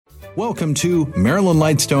Welcome to Marilyn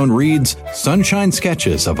Lightstone Reads Sunshine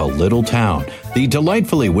Sketches of a Little Town, the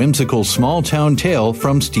delightfully whimsical small-town tale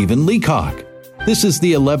from Stephen Leacock. This is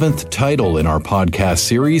the 11th title in our podcast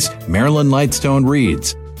series, Marilyn Lightstone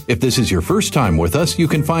Reads. If this is your first time with us, you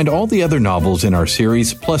can find all the other novels in our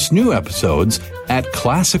series, plus new episodes, at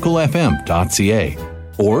classicalfm.ca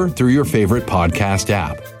or through your favorite podcast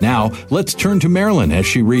app. Now, let's turn to Marilyn as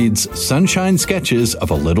she reads Sunshine Sketches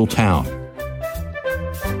of a Little Town.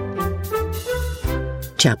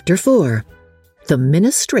 Chapter 4. The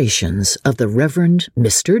Ministrations of the Reverend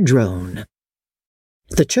Mr. Drone.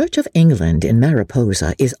 The Church of England in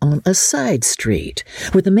Mariposa is on a side street,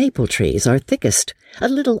 where the maple trees are thickest, a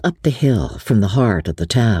little up the hill from the heart of the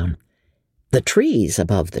town. The trees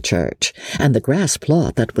above the church, and the grass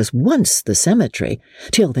plot that was once the cemetery,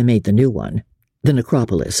 till they made the new one, the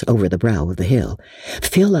necropolis over the brow of the hill,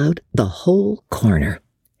 fill out the whole corner.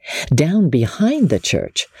 Down behind the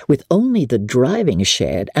church, with only the driving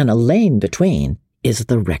shed and a lane between, is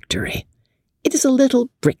the rectory. It is a little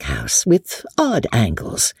brick house with odd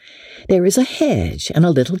angles. There is a hedge and a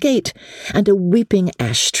little gate, and a weeping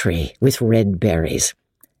ash tree with red berries.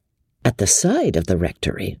 At the side of the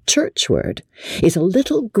rectory, churchward, is a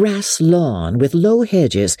little grass lawn with low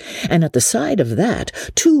hedges, and at the side of that,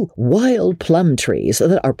 2 wild plum trees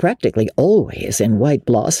that are practically always in white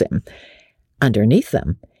blossom. Underneath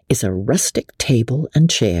them is a rustic table and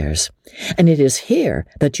chairs, and it is here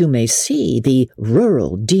that you may see the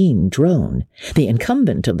rural Dean Drone, the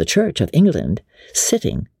incumbent of the Church of England,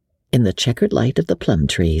 sitting in the checkered light of the plum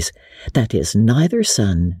trees that is neither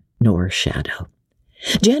sun nor shadow.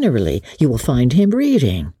 Generally, you will find him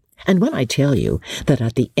reading, and when I tell you that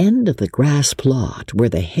at the end of the grass plot where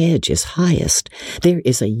the hedge is highest, there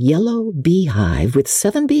is a yellow beehive with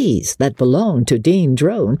 7 bees that belong to Dean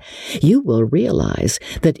Drone, you will realize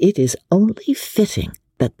that it is only fitting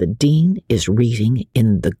that the Dean is reading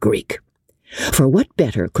in the Greek. For what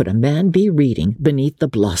better could a man be reading beneath the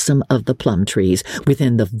blossom of the plum trees,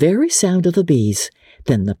 within the very sound of the bees,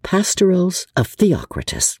 than the pastorals of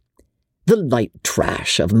Theocritus? The light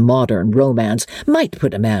trash of modern romance might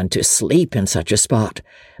put a man to sleep in such a spot,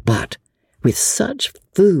 but with such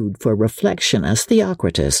food for reflection as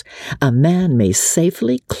Theocritus, a man may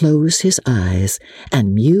safely close his eyes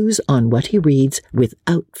and muse on what he reads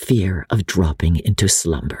without fear of dropping into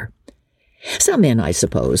slumber. Some men, I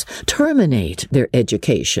suppose, terminate their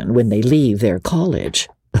education when they leave their college.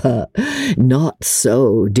 Not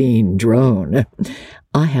so Dean Drone.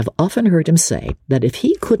 I have often heard him say that if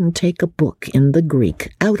he couldn't take a book in the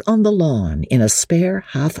Greek out on the lawn in a spare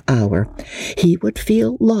half-hour, he would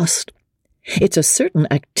feel lost. It's a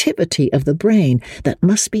certain activity of the brain that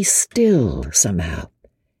must be still somehow.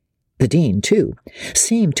 The Dean, too,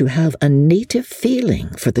 seemed to have a native feeling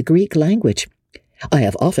for the Greek language. I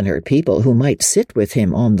have often heard people who might sit with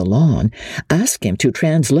him on the lawn ask him to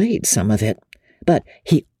translate some of it, but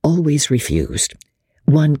he always refused.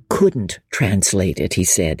 One couldn't translate it, he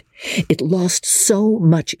said. It lost so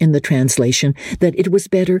much in the translation that it was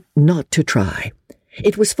better not to try.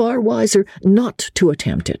 It was far wiser not to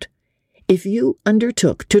attempt it. If you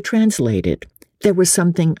undertook to translate it, there was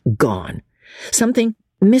something gone, something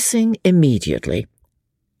missing immediately.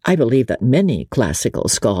 I believe that many classical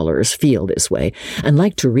scholars feel this way and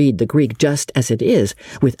like to read the Greek just as it is,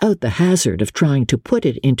 without the hazard of trying to put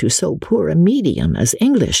it into so poor a medium as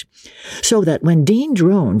English, so that when Dean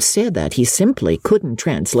Drone said that he simply couldn't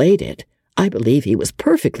translate it, I believe he was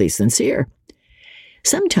perfectly sincere.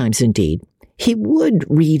 Sometimes, indeed, he would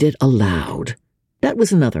read it aloud. That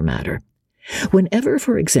was another matter. Whenever,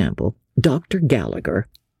 for example, Dr. Gallagher,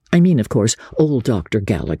 I mean, of course, old Dr.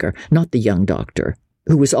 Gallagher, not the young doctor,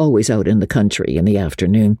 who was always out in the country in the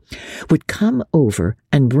afternoon, would come over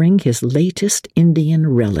and bring his latest Indian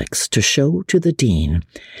relics to show to the Dean,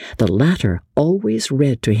 the latter always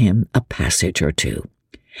read to him a passage or two.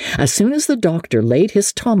 As soon as the doctor laid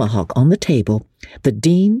his tomahawk on the table, the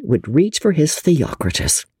Dean would reach for his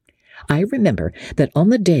Theocritus. I remember that on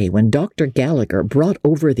the day when Dr. Gallagher brought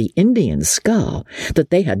over the Indian skull that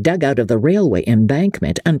they had dug out of the railway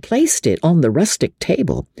embankment and placed it on the rustic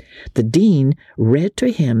table, the Dean read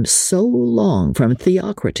to him so long from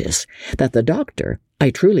Theocritus that the doctor, I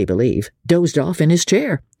truly believe, dozed off in his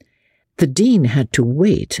chair. The Dean had to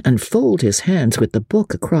wait and fold his hands with the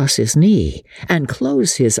book across his knee and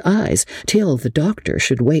close his eyes till the doctor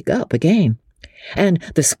should wake up again. And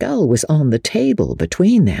the skull was on the table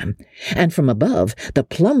between them, and from above the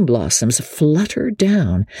plum blossoms fluttered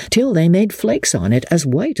down till they made flakes on it as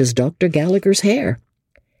white as Dr. Gallagher's hair.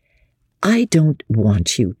 I don't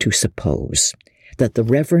want you to suppose that the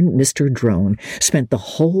Reverend Mr. Drone spent the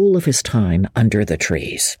whole of his time under the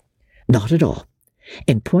trees. Not at all.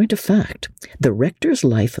 In point of fact, the rector's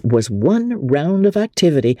life was one round of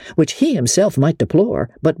activity which he himself might deplore,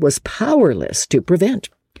 but was powerless to prevent.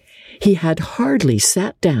 He had hardly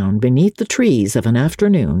sat down beneath the trees of an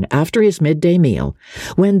afternoon after his midday meal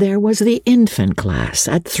when there was the infant class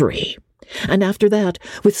at 3. And after that,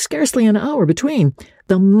 with scarcely an hour between,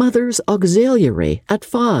 the Mother's Auxiliary at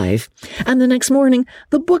 5, and the next morning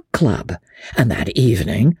the book club, and that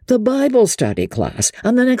evening the Bible study class,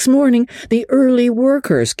 and the next morning the Early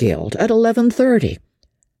Workers Guild at 11:30.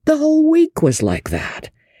 The whole week was like that.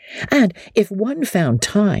 And if one found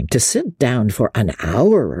time to sit down for an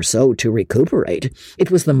hour or so to recuperate,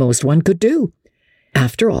 it was the most one could do.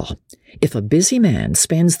 After all, if a busy man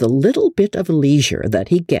spends the little bit of leisure that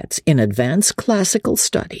he gets in advanced classical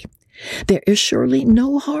study, there is surely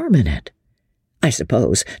no harm in it. I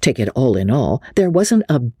suppose, take it all in all, there wasn't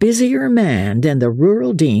a busier man than the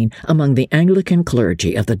rural dean among the Anglican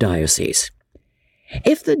clergy of the diocese.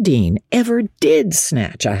 If the dean ever did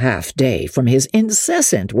snatch a half-day from his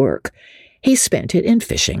incessant work, he spent it in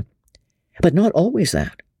fishing. But not always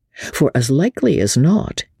that. For as likely as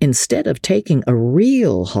not, instead of taking a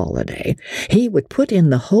real holiday, he would put in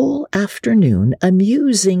the whole afternoon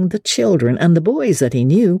amusing the children and the boys that he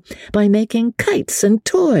knew by making kites and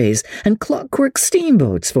toys and clockwork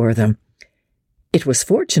steamboats for them. It was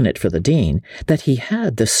fortunate for the dean that he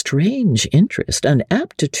had the strange interest and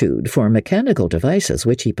aptitude for mechanical devices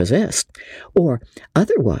which he possessed, or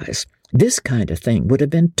otherwise this kind of thing would have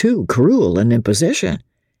been too cruel an imposition.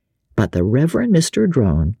 But the Reverend Mr.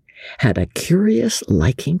 Drone had a curious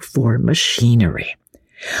liking for machinery.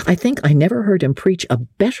 I think I never heard him preach a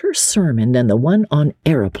better sermon than the one on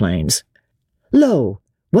aeroplanes. Lo,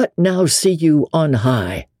 what now see you on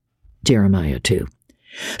high? Jeremiah 2.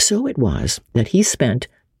 So it was that he spent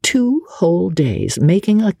 2 whole days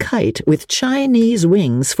making a kite with Chinese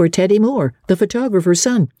wings for Teddy Moore, the photographer's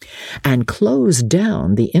son, and closed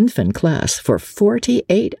down the infant class for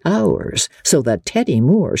 48 hours so that Teddy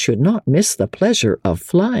Moore should not miss the pleasure of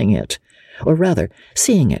flying it, or rather,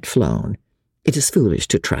 seeing it flown. It is foolish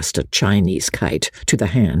to trust a Chinese kite to the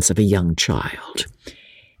hands of a young child.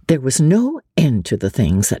 There was no end to the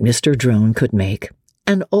things that Mr. Drone could make,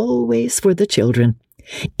 and always for the children.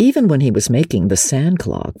 Even when he was making the sand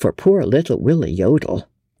clock for poor little Willie Yodel,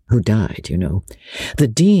 who died, you know, the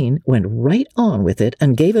dean went right on with it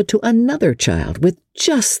and gave it to another child with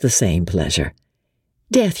just the same pleasure.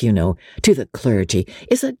 Death, you know, to the clergy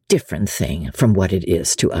is a different thing from what it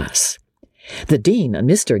is to us. The dean and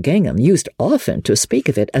Mr. Gingham used often to speak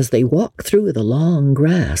of it as they walked through the long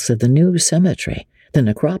grass of the new cemetery, the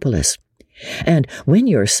necropolis. And when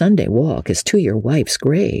your Sunday walk is to your wife's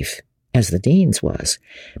grave, as the dean's was,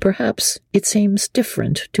 perhaps it seems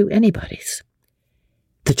different to anybody's.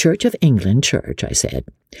 The Church of England church, I said,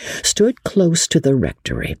 stood close to the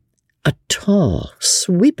rectory, a tall,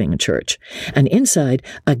 sweeping church, and inside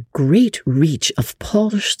a great reach of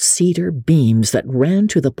polished cedar beams that ran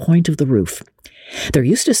to the point of the roof. There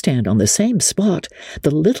used to stand on the same spot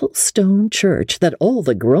the little stone church that all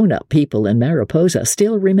the grown-up people in Mariposa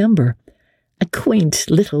still remember, a quaint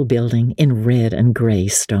little building in red and grey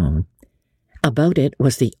stone. About it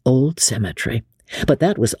was the old cemetery, but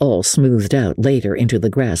that was all smoothed out later into the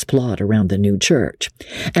grass plot around the new church,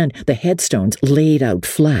 and the headstones laid out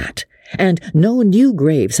flat, and no new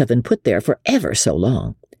graves have been put there for ever so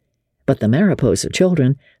long. But the Mariposa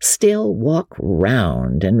children still walk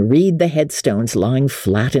round and read the headstones lying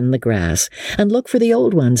flat in the grass and look for the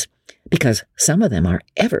old ones, because some of them are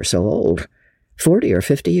ever so old, 40 or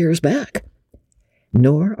 50 years back.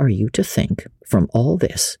 Nor are you to think, from all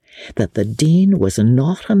this, that the dean was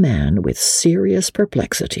not a man with serious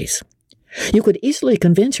perplexities. You could easily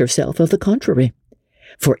convince yourself of the contrary.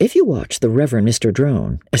 For if you watch the Reverend Mr.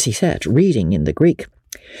 Drone as he sat reading in the Greek,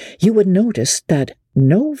 you would notice that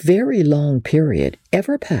no very long period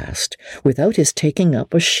ever passed without his taking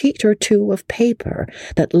up a sheet or two of paper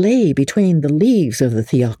that lay between the leaves of the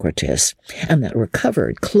Theocritus and that were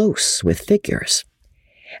covered close with figures.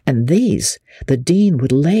 And these the dean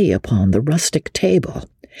would lay upon the rustic table,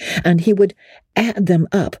 and he would add them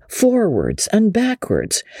up forwards and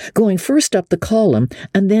backwards, going first up the column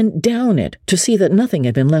and then down it to see that nothing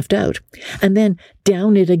had been left out, and then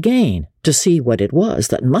down it again to see what it was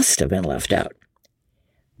that must have been left out.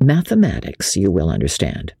 Mathematics, you will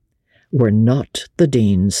understand, were not the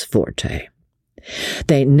dean's forte.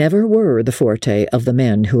 They never were the forte of the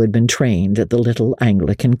men who had been trained at the little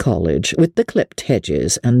Anglican college with the clipped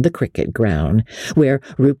hedges and the cricket ground, where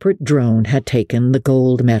Rupert Drone had taken the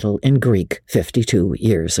gold medal in Greek 52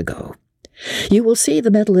 years ago. You will see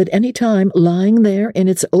the medal at any time lying there in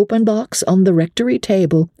its open box on the rectory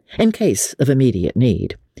table in case of immediate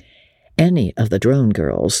need. Any of the drone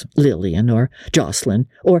girls, Lillian or Jocelyn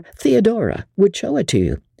or Theodora, would show it to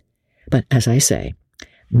you. But as I say,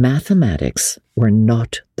 mathematics were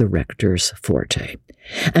not the rector's forte,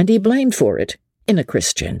 and he blamed for it, in a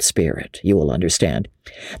Christian spirit, you will understand,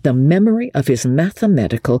 the memory of his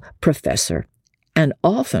mathematical professor, and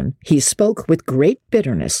often he spoke with great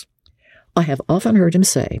bitterness. I have often heard him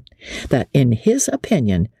say that in his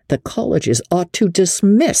opinion the colleges ought to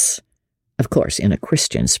dismiss, of course in a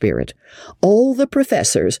Christian spirit, all the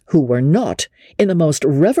professors who were not, in the most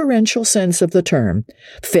reverential sense of the term,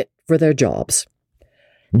 fit for their jobs.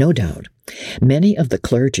 No doubt, many of the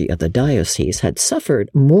clergy of the diocese had suffered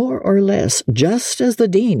more or less just as the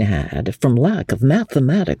dean had from lack of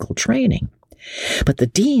mathematical training. But the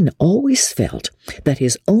dean always felt that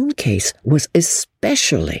his own case was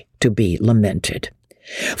especially to be lamented.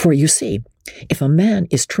 For you see, if a man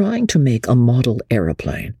is trying to make a model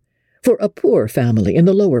aeroplane for a poor family in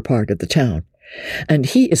the lower part of the town, and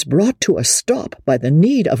he is brought to a stop by the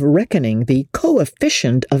need of reckoning the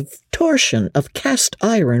coefficient of torsion of cast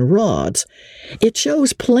iron rods, it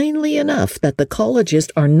shows plainly enough that the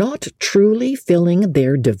collegists are not truly filling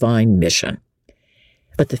their divine mission.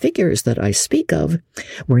 But the figures that I speak of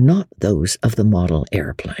were not those of the model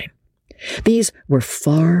airplane. These were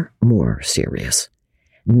far more serious.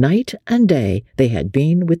 Night and day they had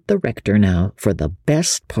been with the rector now for the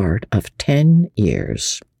best part of 10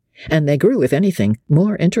 years. And they grew, if anything,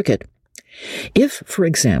 more intricate. If, for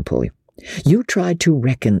example, you tried to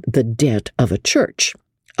reckon the debt of a church,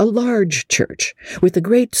 a large church, with a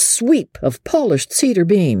great sweep of polished cedar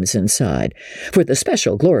beams inside, for the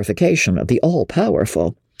special glorification of the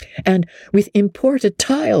all-powerful, and with imported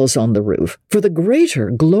tiles on the roof, for the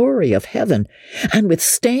greater glory of heaven, and with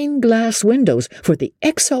stained glass windows, for the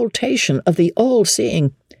exaltation of the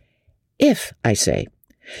all-seeing, if, I say,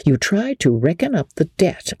 you try to reckon up the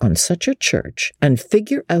debt on such a church and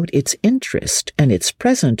figure out its interest and its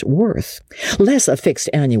present worth, less a fixed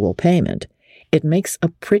annual payment, it makes a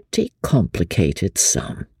pretty complicated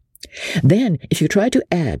sum. Then, if you try to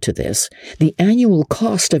add to this the annual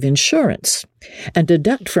cost of insurance and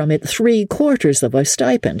deduct from it 3/4 of a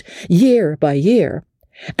stipend, year by year,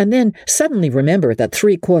 and then suddenly remember that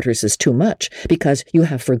 3/4 is too much because you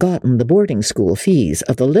have forgotten the boarding school fees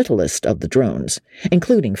of the littlest of the drones,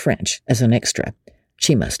 including French as an extra.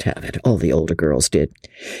 She must have it, all the older girls did.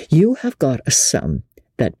 You have got a sum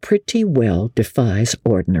that pretty well defies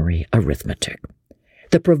ordinary arithmetic.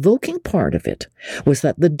 The provoking part of it was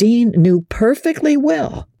that the dean knew perfectly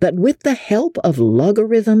well that with the help of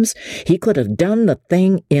logarithms he could have done the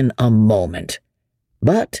thing in a moment.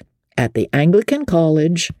 But at the Anglican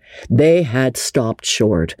College, they had stopped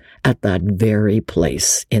short at that very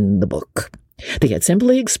place in the book. They had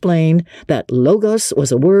simply explained that logos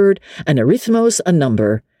was a word and arithmos a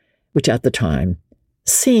number, which at the time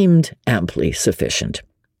seemed amply sufficient.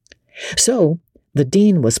 So the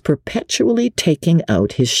dean was perpetually taking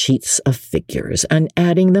out his sheets of figures and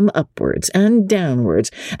adding them upwards and downwards,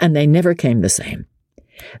 and they never came the same.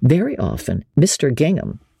 Very often, Mr.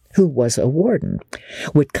 Gingham, who was a warden,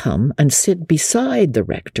 would come and sit beside the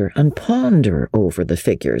rector and ponder over the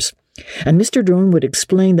figures. And Mr. Drone would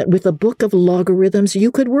explain that with a book of logarithms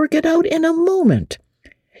you could work it out in a moment.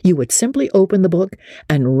 You would simply open the book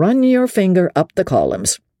and run your finger up the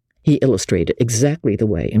columns. He illustrated exactly the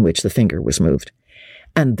way in which the finger was moved.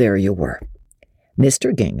 And there you were.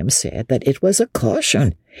 Mr. Gingham said that it was a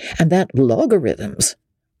caution, and that logarithms,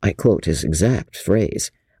 I quote his exact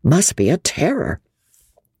phrase, must be a terror.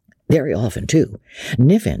 Very often, too,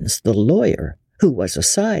 Nivens, the lawyer, who was a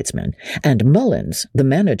sidesman, and Mullins, the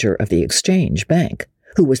manager of the Exchange Bank,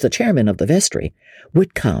 who was the chairman of the vestry,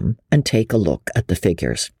 would come and take a look at the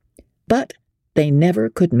figures. But they never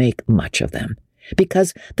could make much of them,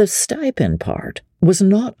 because the stipend part was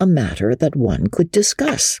not a matter that one could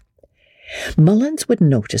discuss. Mullins would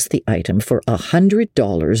notice the item for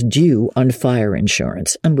 $100 due on fire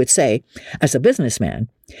insurance and would say, as a businessman,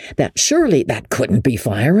 that surely that couldn't be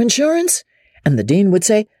fire insurance. And the dean would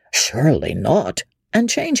say, surely not, and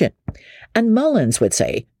change it. And Mullins would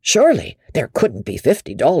say, surely there couldn't be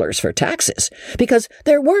 $50 for taxes, because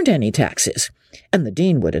there weren't any taxes. And the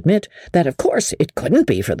dean would admit that of course it couldn't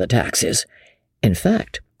be for the taxes. In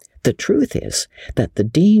fact, the truth is that the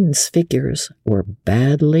dean's figures were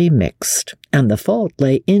badly mixed, and the fault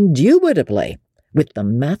lay indubitably with the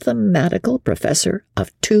mathematical professor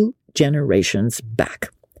of 2 generations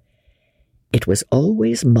back. It was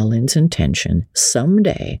always Mullins' intention some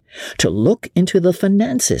day to look into the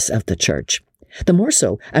finances of the church the more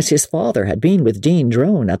so as his father had been with Dean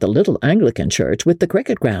Drone at the little Anglican church with the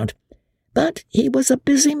cricket ground. But he was a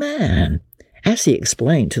busy man. As he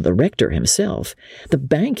explained to the rector himself, the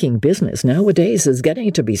banking business nowadays is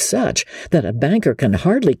getting to be such that a banker can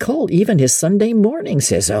hardly call even his Sunday mornings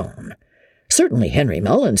his own. Certainly Henry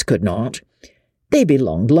Mullins could not. They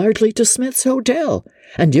belonged largely to Smith's Hotel,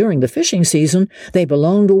 and during the fishing season they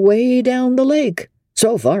belonged way down the lake,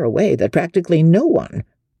 so far away that practically no one,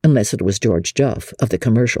 unless it was George Juff of the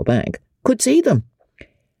Commercial Bank, could see them.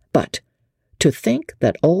 But to think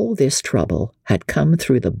that all this trouble had come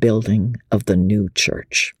through the building of the new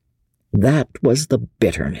church, that was the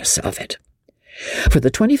bitterness of it. For the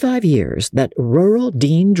 25 years that rural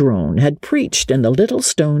Dean Drone had preached in the little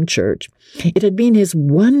stone church, it had been his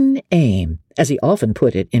one aim, as he often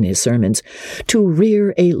put it in his sermons, to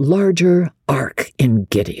rear a larger ark in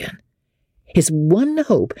Gideon. His one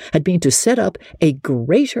hope had been to set up a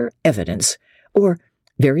greater evidence, or,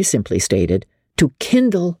 very simply stated, to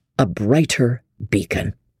kindle a brighter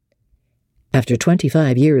beacon. After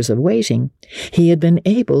 25 years of waiting, he had been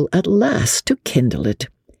able at last to kindle it.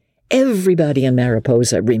 Everybody in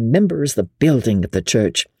Mariposa remembers the building of the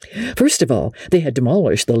church. First of all, they had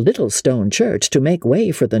demolished the little stone church to make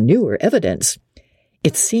way for the newer evidence.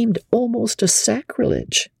 It seemed almost a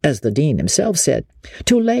sacrilege, as the dean himself said,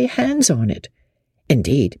 to lay hands on it.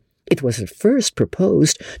 Indeed, it was at first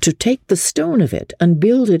proposed to take the stone of it and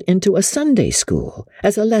build it into a Sunday school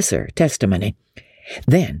as a lesser testimony.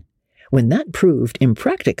 Then, when that proved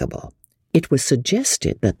impracticable, it was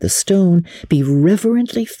suggested that the stone be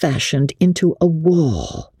reverently fashioned into a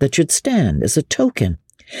wall that should stand as a token.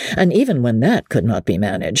 And even when that could not be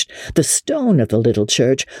managed, the stone of the little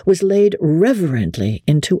church was laid reverently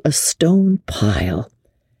into a stone pile.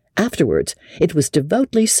 Afterwards, it was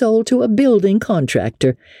devoutly sold to a building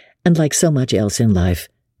contractor, and like so much else in life,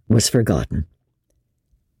 was forgotten.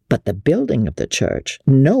 But the building of the church,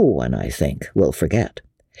 no one, I think, will forget.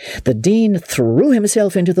 The dean threw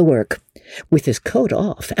himself into the work, with his coat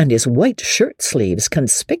off and his white shirt sleeves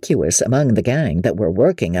conspicuous among the gang that were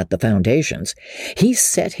working at the foundations. He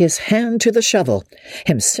set his hand to the shovel,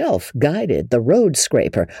 himself guided the road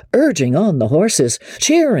scraper, urging on the horses,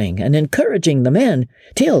 cheering and encouraging the men,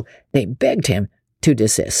 till they begged him to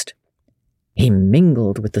desist. He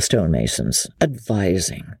mingled with the stonemasons,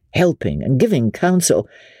 advising, helping, and giving counsel,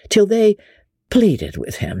 till they pleaded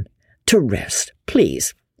with him to rest,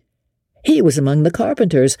 please. He was among the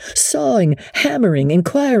carpenters, sawing, hammering,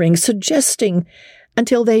 inquiring, suggesting,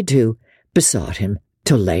 until they too besought him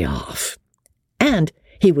to lay off. And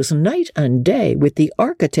he was night and day with the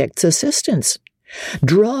architect's assistants,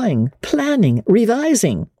 drawing, planning,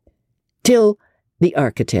 revising, till the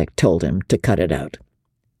architect told him to cut it out.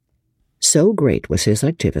 So great was his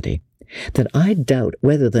activity that I doubt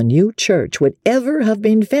whether the new church would ever have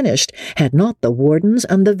been finished had not the wardens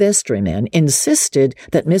and the vestrymen insisted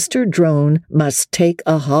that Mr. Drone must take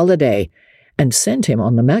a holiday, and sent him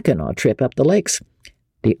on the Mackinaw trip up the lakes,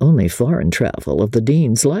 the only foreign travel of the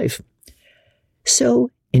dean's life. So,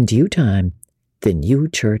 in due time, the new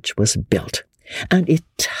church was built, and it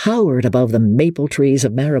towered above the maple trees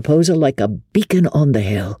of Mariposa like a beacon on the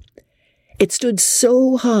hill. It stood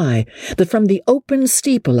so high that from the open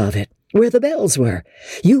steeple of it, where the bells were,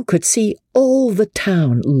 you could see all the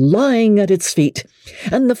town lying at its feet,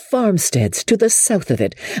 and the farmsteads to the south of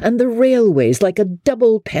it, and the railways like a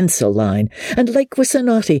double pencil line, and Lake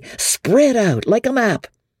Wissanotti spread out like a map.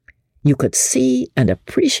 You could see and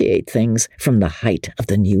appreciate things from the height of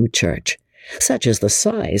the new church, such as the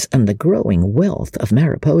size and the growing wealth of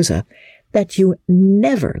Mariposa, that you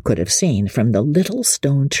never could have seen from the little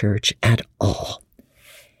stone church at all.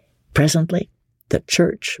 Presently, the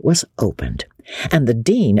church was opened, and the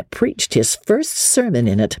dean preached his first sermon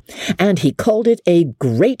in it, and he called it a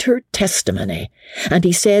greater testimony, and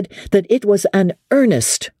he said that it was an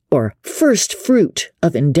earnest or first fruit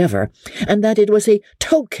of endeavor, and that it was a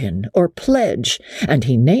token or pledge, and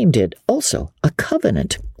he named it also a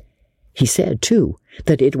covenant. He said, too,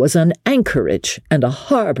 that it was an anchorage and a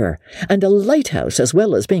harbor and a lighthouse, as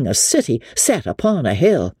well as being a city set upon a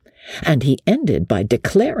hill. And he ended by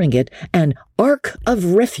declaring it an ark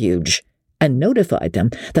of refuge, and notified them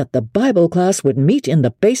that the Bible class would meet in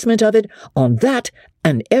the basement of it on that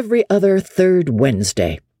and every other third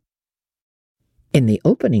Wednesday. In the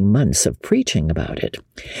opening months of preaching about it,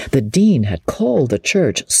 the dean had called the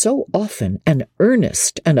church so often an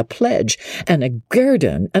earnest and a pledge and a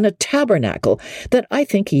guerdon and a tabernacle that I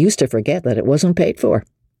think he used to forget that it wasn't paid for.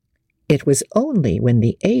 It was only when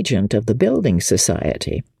the agent of the building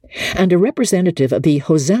society and a representative of the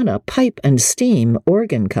Hosanna Pipe and Steam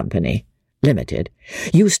Organ Company, Limited,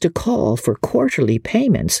 used to call for quarterly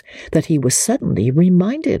payments that he was suddenly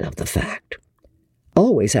reminded of the fact.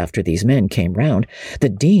 Always after these men came round, the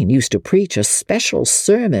dean used to preach a special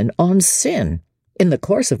sermon on sin, in the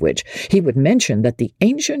course of which he would mention that the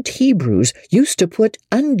ancient Hebrews used to put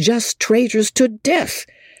unjust traitors to death,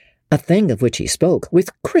 a thing of which he spoke with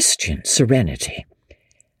Christian serenity.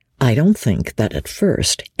 I don't think that at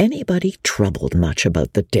first anybody troubled much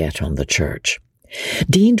about the debt on the church.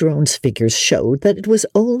 Dean Drone's figures showed that it was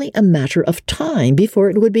only a matter of time before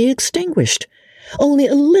it would be extinguished. Only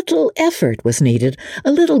a little effort was needed,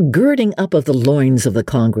 a little girding up of the loins of the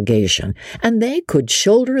congregation, and they could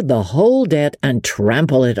shoulder the whole debt and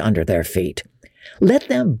trample it under their feet. Let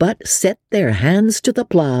them but set their hands to the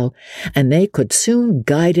plough, and they could soon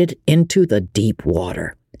guide it into the deep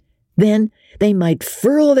water. Then they might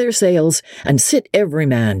furl their sails and sit every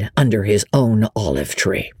man under his own olive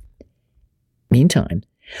tree. Meantime,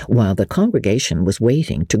 while the congregation was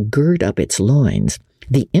waiting to gird up its loins,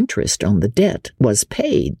 the interest on the debt was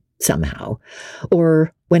paid somehow,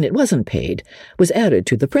 or when it wasn't paid, was added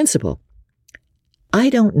to the principal. I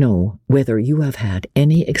don't know whether you have had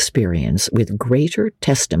any experience with greater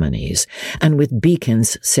testimonies and with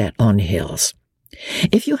beacons set on hills.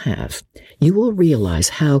 If you have, you will realize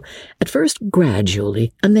how, at first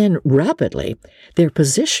gradually and then rapidly, their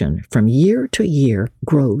position from year to year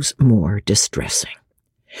grows more distressing.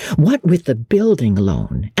 What with the building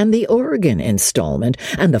loan and the organ installment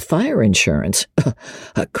and the fire insurance,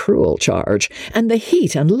 a cruel charge, and the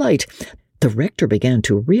heat and light, the rector began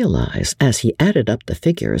to realize, as he added up the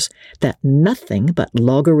figures, that nothing but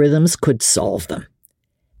logarithms could solve them.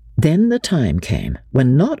 Then the time came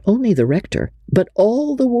when not only the rector, but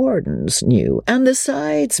all the wardens knew, and the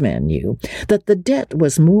sidesmen knew, that the debt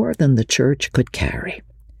was more than the church could carry.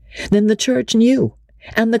 Then the church knew,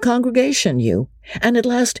 and the congregation knew, and at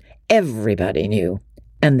last everybody knew.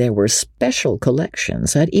 And there were special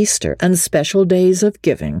collections at Easter, and special days of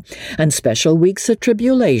giving, and special weeks of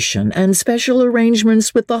tribulation, and special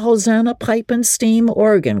arrangements with the Hosanna Pipe and Steam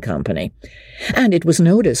Organ Company. And it was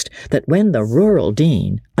noticed that when the rural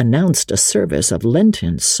dean announced a service of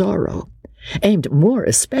Lenten sorrow, aimed more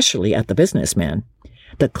especially at the businessmen,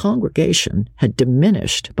 the congregation had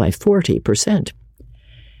diminished by 40%.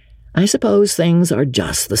 I suppose things are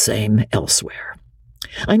just the same elsewhere.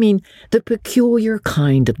 I mean, the peculiar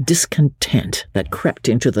kind of discontent that crept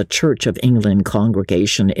into the Church of England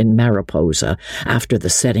congregation in Mariposa after the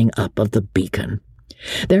setting up of the beacon.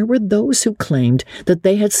 There were those who claimed that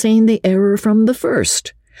they had seen the error from the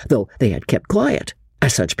first, though they had kept quiet,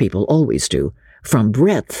 as such people always do, from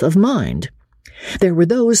breadth of mind. There were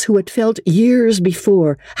those who had felt years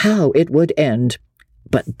before how it would end,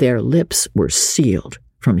 but their lips were sealed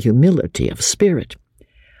from humility of spirit.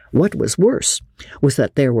 What was worse was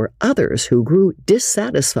that there were others who grew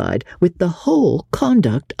dissatisfied with the whole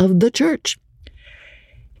conduct of the church.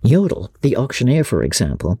 Yodel, the auctioneer, for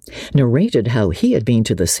example, narrated how he had been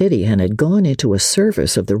to the city and had gone into a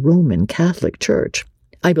service of the Roman Catholic Church.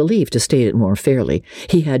 I believe, to state it more fairly,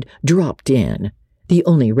 he had dropped in, the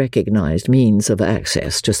only recognized means of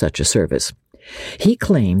access to such a service. He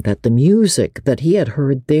claimed that the music that he had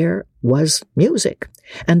heard there was music,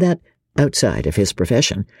 and that, outside of his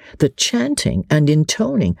profession, the chanting and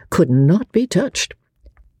intoning could not be touched.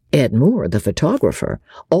 Ed Moore, the photographer,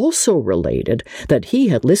 also related that he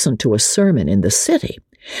had listened to a sermon in the city,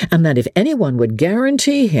 and that if anyone would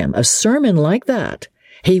guarantee him a sermon like that,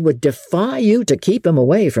 he would defy you to keep him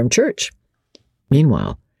away from church.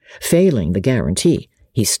 Meanwhile, failing the guarantee,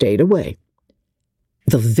 he stayed away.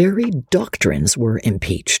 The very doctrines were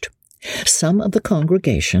impeached. Some of the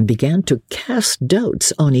congregation began to cast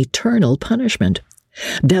doubts on eternal punishment,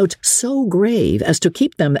 doubts so grave as to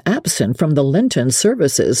keep them absent from the Lenten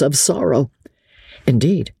services of sorrow.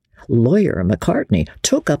 Indeed, lawyer Macartney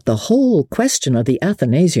took up the whole question of the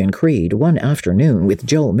Athanasian Creed one afternoon with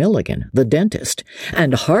Joe Milligan, the dentist,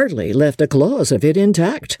 and hardly left a clause of it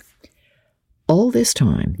intact. All this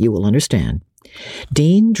time, you will understand,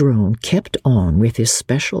 Dean Drone kept on with his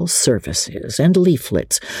special services and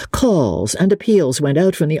leaflets. Calls and appeals went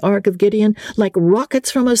out from the Ark of Gideon like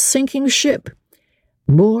rockets from a sinking ship.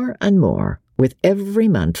 More and more, with every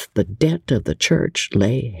month, the debt of the church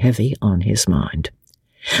lay heavy on his mind.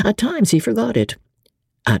 At times he forgot it.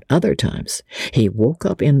 At other times he woke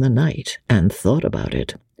up in the night and thought about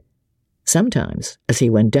it. Sometimes, as he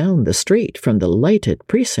went down the street from the lighted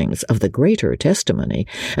precincts of the Greater Testimony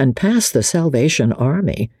and past the Salvation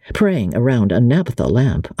Army, praying around a naphtha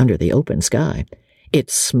lamp under the open sky,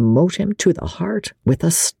 it smote him to the heart with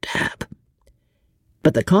a stab.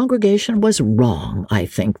 But the congregation was wrong, I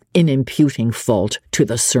think, in imputing fault to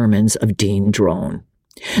the sermons of Dean Drone.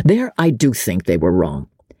 There I do think they were wrong.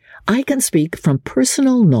 I can speak from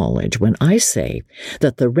personal knowledge when I say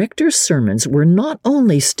that the rector's sermons were not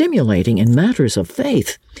only stimulating in matters of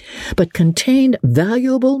faith, but contained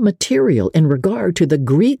valuable material in regard to the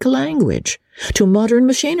Greek language, to modern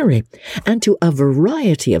machinery, and to a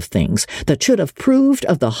variety of things that should have proved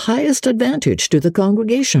of the highest advantage to the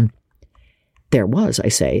congregation. There was, I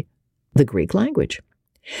say, the Greek language.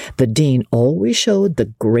 The dean always showed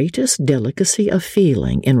the greatest delicacy of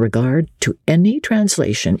feeling in regard to any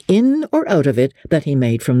translation, in or out of it, that he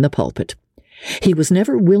made from the pulpit. He was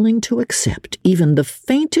never willing to accept even the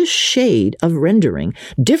faintest shade of rendering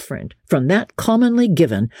different from that commonly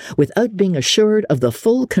given without being assured of the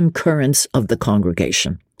full concurrence of the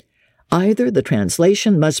congregation. Either the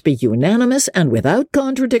translation must be unanimous and without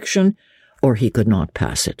contradiction, or he could not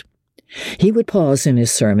pass it. He would pause in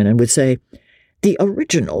his sermon and would say, "The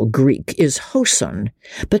original Greek is hoson,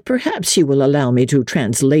 but perhaps you will allow me to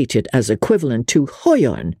translate it as equivalent to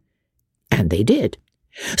hoion." And they did,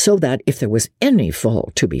 so that if there was any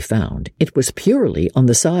fault to be found, it was purely on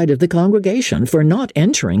the side of the congregation for not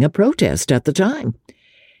entering a protest at the time.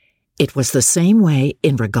 It was the same way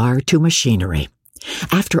in regard to machinery.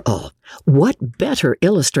 After all, what better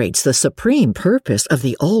illustrates the supreme purpose of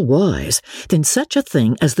the All-Wise than such a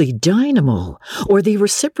thing as the dynamo, or the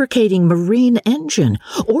reciprocating marine engine,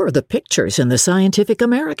 or the pictures in the Scientific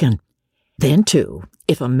American? Then, too,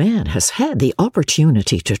 if a man has had the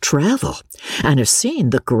opportunity to travel and has seen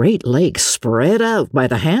the Great Lakes spread out by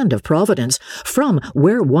the hand of Providence from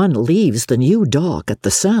where one leaves the new dock at the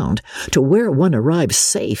Sound to where one arrives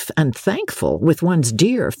safe and thankful with one's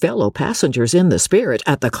dear fellow passengers in the spirit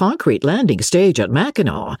at the concrete landing stage at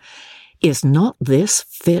Mackinac, is not this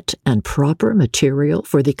fit and proper material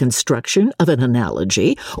for the construction of an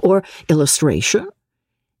analogy or illustration?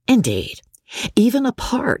 Indeed, even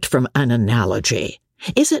apart from an analogy,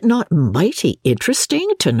 is it not mighty interesting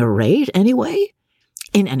to narrate anyway?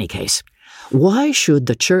 In any case, why should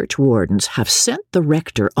the church wardens have sent the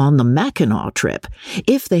rector on the Mackinac trip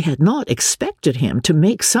if they had not expected him to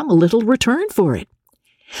make some little return for it?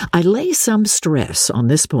 I lay some stress on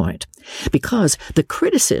this point because the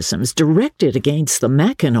criticisms directed against the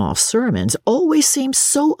Mackinac sermons always seem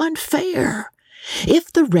so unfair.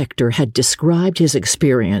 If the rector had described his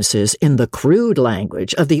experiences in the crude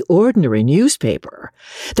language of the ordinary newspaper,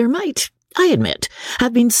 there might, I admit,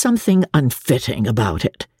 have been something unfitting about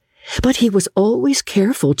it. But he was always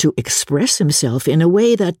careful to express himself in a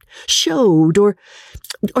way that showed or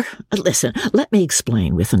listen, let me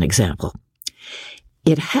explain with an example.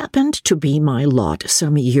 "It happened to be my lot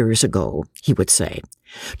some years ago," he would say,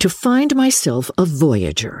 "to find myself a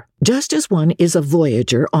voyager, just as one is a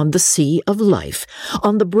voyager on the sea of life,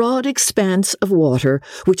 on the broad expanse of water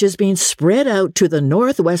which is being spread out to the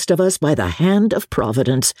northwest of us by the hand of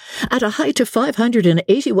Providence, at a height of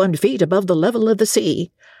 581 feet above the level of the sea.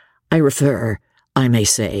 I refer, I may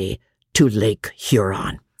say, to Lake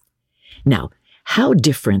Huron." Now, how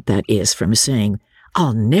different that is from saying,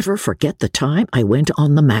 "I'll never forget the time I went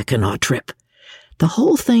on the Mackinac trip." The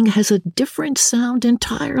whole thing has a different sound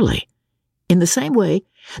entirely. In the same way,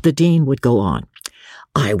 the dean would go on.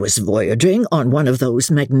 "I was voyaging on one of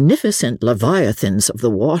those magnificent leviathans of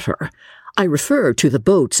the water. I refer to the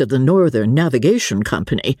boats of the Northern Navigation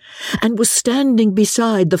Company, and was standing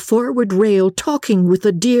beside the forward rail talking with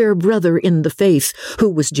a dear brother in the faith who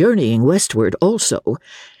was journeying westward also.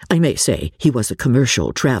 I may say he was a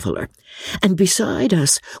commercial traveller. And beside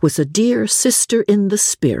us was a dear sister in the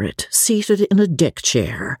spirit, seated in a deck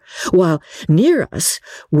chair, while near us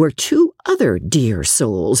were two other dear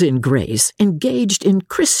souls in grace engaged in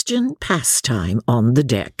Christian pastime on the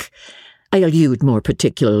deck. I allude more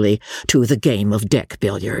particularly to the game of deck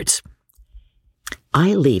billiards.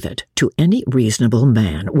 I leave it to any reasonable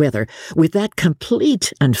man whether, with that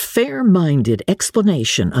complete and fair-minded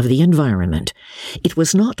explanation of the environment, it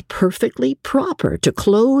was not perfectly proper to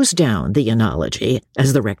close down the analogy,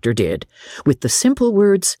 as the rector did, with the simple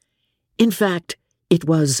words, "In fact, it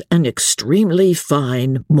was an extremely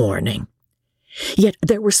fine morning." Yet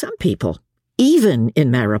there were some people, even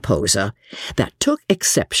in Mariposa, that took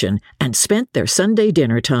exception and spent their Sunday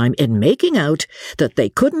dinner time in making out that they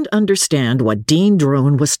couldn't understand what Dean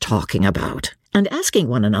Drone was talking about, and asking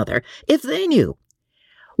one another if they knew.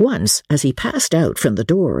 Once, as he passed out from the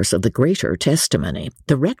doors of the Greater Testimony,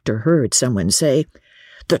 the rector heard someone say,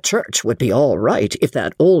 "The church would be all right if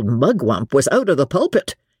that old mugwump was out of the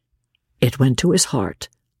pulpit." It went to his heart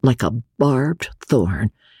like a barbed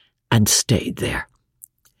thorn and stayed there.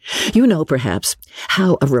 You know, perhaps,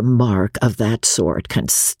 how a remark of that sort can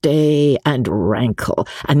stay and rankle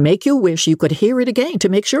and make you wish you could hear it again to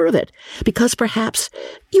make sure of it, because perhaps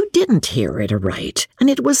you didn't hear it aright, and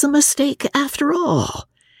it was a mistake after all.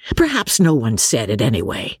 Perhaps no one said it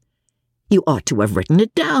anyway. You ought to have written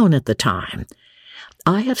it down at the time.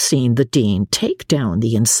 I have seen the dean take down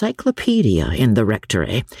the encyclopedia in the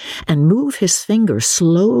rectory and move his finger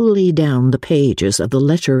slowly down the pages of the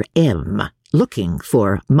letter M, looking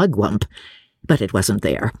for mugwump, but it wasn't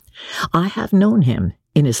there. I have known him,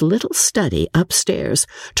 in his little study upstairs,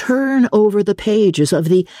 turn over the pages of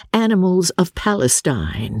the Animals of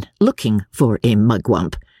Palestine, looking for a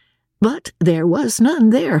mugwump, but there was none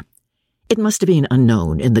there. It must have been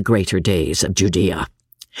unknown in the greater days of Judea.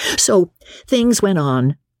 So things went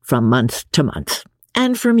on from month to month,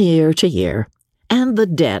 and from year to year, and the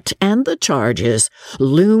debt and the charges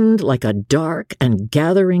loomed like a dark and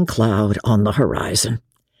gathering cloud on the horizon.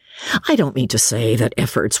 I don't mean to say that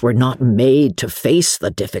efforts were not made to face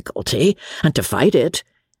the difficulty and to fight it.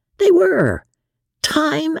 They were.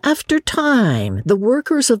 Time after time, the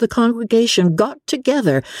workers of the congregation got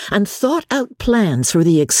together and thought out plans for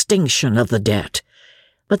the extinction of the debt.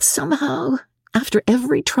 But somehow, after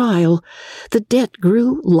every trial, the debt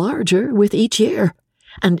grew larger with each year,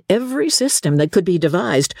 and every system that could be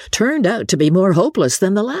devised turned out to be more hopeless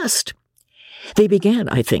than the last. They began,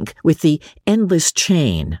 I think, with the endless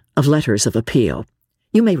chain of letters of appeal.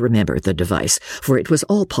 You may remember the device, for it was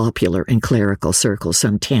all popular in clerical circles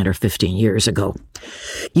some 10 or 15 years ago.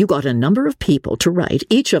 You got a number of people to write,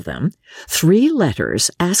 each of them, 3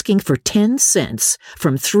 letters asking for 10 cents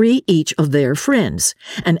from 3 each of their friends,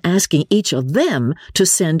 and asking each of them to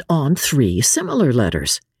send on 3 similar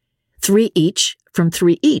letters. 3 each from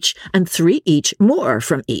 3 each, and 3 each more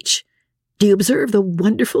from each. Do you observe the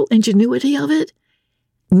wonderful ingenuity of it?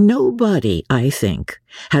 Nobody, I think,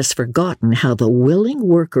 has forgotten how the willing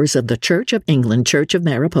workers of the Church of England, Church of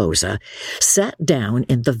Mariposa, sat down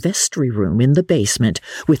in the vestry room in the basement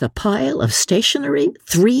with a pile of stationery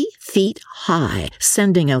 3 feet high,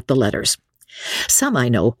 sending out the letters. Some, I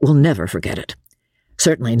know, will never forget it.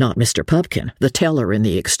 Certainly not Mr. Pupkin, the teller in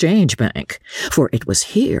the Exchange Bank, for it was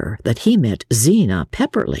here that he met Zena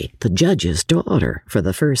Pepperley, the judge's daughter, for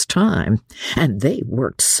the first time, and they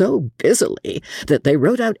worked so busily that they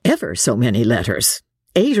wrote out ever so many letters,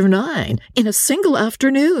 8 or 9, in a single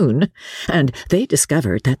afternoon, and they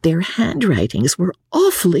discovered that their handwritings were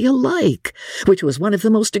awfully alike, which was one of the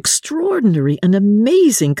most extraordinary and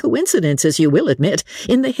amazing coincidences, you will admit,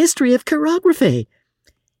 in the history of chirography.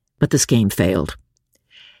 But the scheme failed.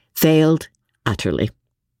 Failed utterly.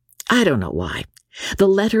 I don't know why. The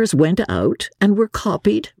letters went out and were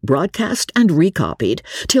copied, broadcast, and recopied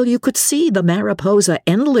till you could see the Mariposa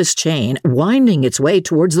endless chain winding its way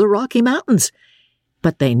towards the Rocky Mountains.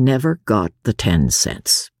 But they never got the 10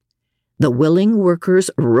 cents. The willing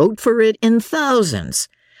workers wrote for it in thousands,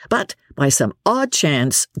 but by some odd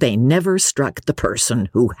chance they never struck the person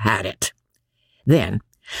who had it. Then,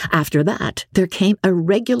 after that, there came a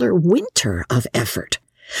regular winter of effort.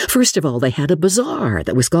 First of all, they had a bazaar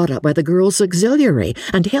that was got up by the Girls' Auxiliary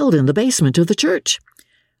and held in the basement of the church.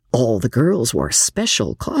 All the girls wore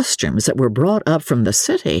special costumes that were brought up from the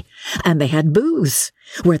city, and they had booths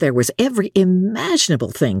where there was every imaginable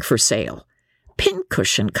thing for sale.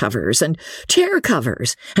 Pincushion covers and chair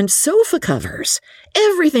covers and sofa covers,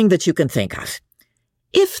 everything that you can think of.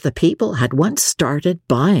 If the people had once started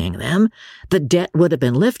buying them, the debt would have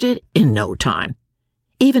been lifted in no time.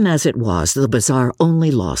 Even as it was, the bazaar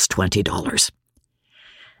only lost $20.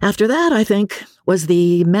 After that, I think, was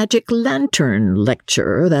the magic lantern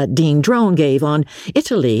lecture that Dean Drone gave on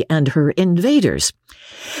Italy and her invaders.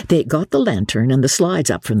 They got the lantern and the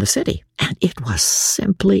slides up from the city, and it was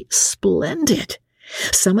simply splendid.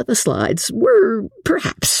 Some of the slides were,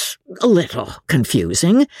 perhaps, a little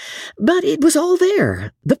confusing, but it was all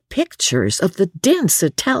there. The pictures of the dense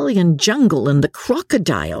Italian jungle and the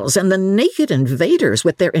crocodiles and the naked invaders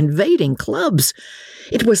with their invading clubs.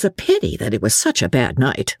 It was a pity that it was such a bad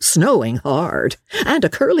night, snowing hard, and a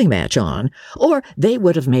curling match on, or they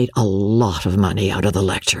would have made a lot of money out of the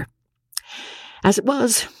lecture. As it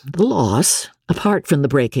was, the loss, apart from the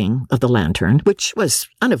breaking of the lantern, which was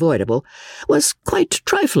unavoidable, was quite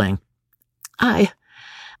trifling. I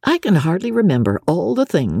can hardly remember all the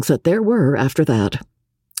things that there were after that.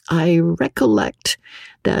 I recollect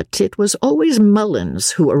that it was always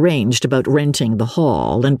Mullins who arranged about renting the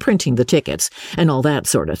hall and printing the tickets and all that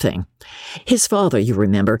sort of thing. His father, you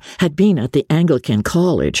remember, had been at the Anglican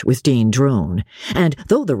College with Dean Drone, and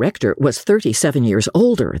though the rector was 37 years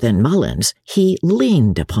older than Mullins, he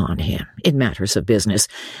leaned upon him in matters of business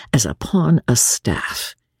as upon a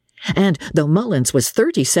staff. And though Mullins was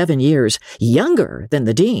 37 years younger than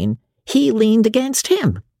the dean, he leaned against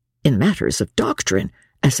him in matters of doctrine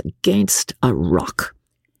as against a rock.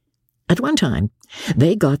 At one time,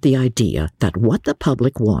 they got the idea that what the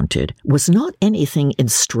public wanted was not anything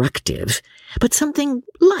instructive, but something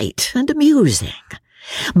light and amusing.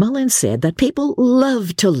 Mullins said that people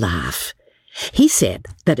love to laugh. He said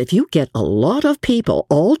that if you get a lot of people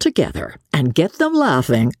all together and get them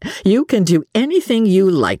laughing, you can do anything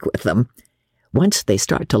you like with them. Once they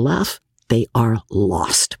start to laugh, they are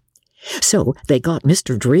lost. So they got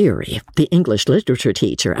Mr. Dreary, the English literature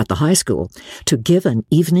teacher at the high school, to give an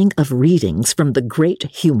evening of readings from the great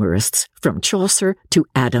humorists from Chaucer to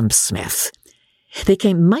Adam Smith. They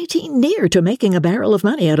came mighty near to making a barrel of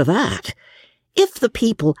money out of that. If the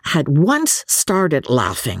people had once started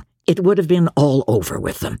laughing, it would have been all over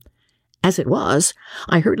with them. As it was,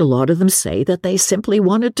 I heard a lot of them say that they simply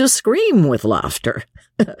wanted to scream with laughter.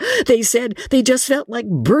 They said they just felt like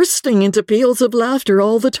bursting into peals of laughter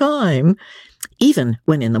all the time. Even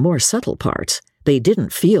when in the more subtle parts, they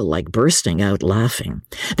didn't feel like bursting out laughing.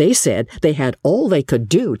 They said they had all they could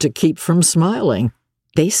do to keep from smiling.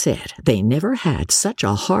 They said they never had such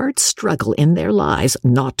a hard struggle in their lives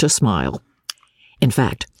not to smile. In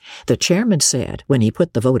fact, the chairman said when he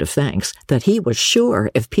put the vote of thanks that he was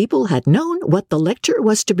sure if people had known what the lecture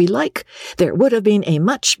was to be like, there would have been a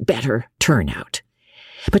much better turnout.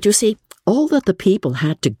 But you see, all that the people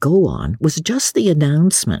had to go on was just the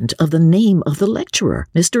announcement of the name of the lecturer,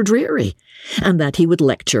 Mr. Dreary, and that he would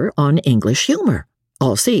lecture on English humor.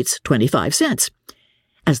 All seats, 25 cents.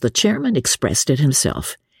 As the chairman expressed it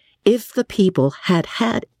himself, if the people had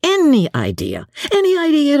had any idea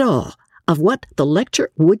at all, of what the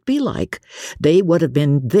lecture would be like, they would have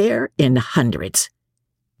been there in hundreds.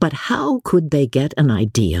 But how could they get an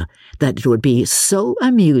idea that it would be so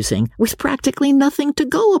amusing with practically nothing to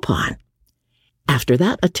go upon? After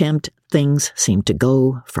that attempt, things seemed to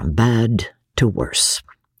go from bad to worse.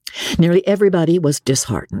 Nearly everybody was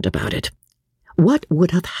disheartened about it. What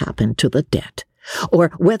would have happened to the debt,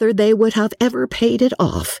 or whether they would have ever paid it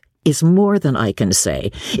off, is more than I can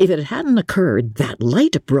say. If it hadn't occurred, that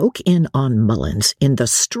light broke in on Mullins in the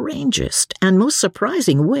strangest and most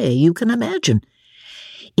surprising way you can imagine.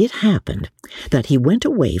 It happened that he went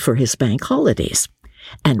away for his bank holidays,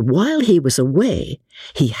 and while he was away,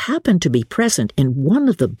 he happened to be present in one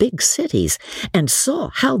of the big cities and saw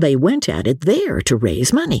how they went at it there to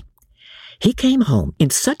raise money. He came home in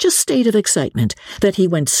such a state of excitement that he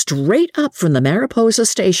went straight up from the Mariposa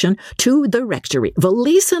station to the rectory,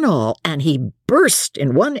 valise and all, and he burst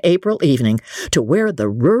in one April evening to where the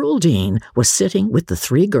rural dean was sitting with the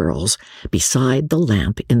 3 girls beside the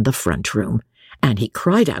lamp in the front room, and he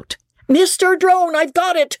cried out, "Mr. Drone, I've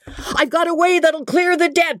got it! I've got a way that'll clear the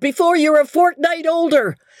debt before you're a fortnight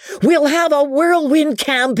older! We'll have a Whirlwind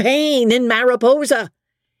Campaign in Mariposa!"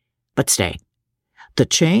 But stay. The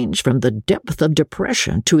change from the depth of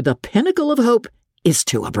depression to the pinnacle of hope is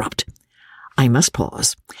too abrupt. I must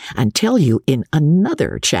pause and tell you in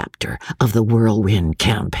another chapter of the Whirlwind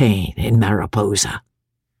Campaign in Mariposa.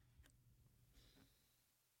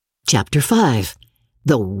 Chapter 5.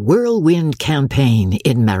 The Whirlwind Campaign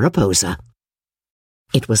in Mariposa.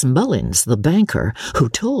 It was Mullins, the banker, who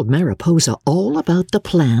told Mariposa all about the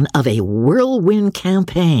plan of a whirlwind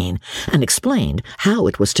campaign and explained how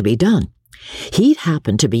it was to be done. He'd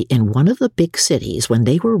happened to be in one of the big cities when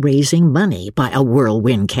they were raising money by a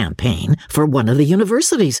whirlwind campaign for one of the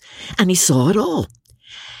universities, and he saw it all.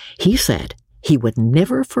 He said he would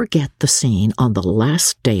never forget the scene on the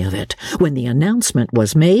last day of it, when the announcement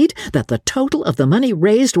was made that the total of the money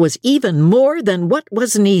raised was even more than what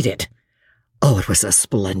was needed. Oh, it was a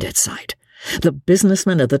splendid sight. The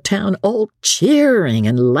businessmen of the town all cheering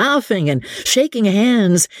and laughing and shaking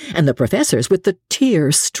hands, and the professors with the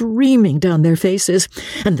tears streaming down their faces,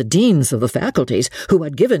 and the deans of the faculties who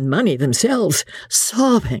had given money themselves,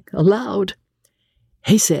 sobbing aloud.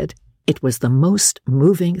 He said it was the most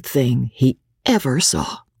moving thing he ever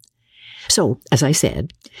saw. So, as I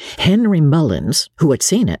said, Henry Mullins, who had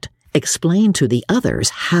seen it, explained to the others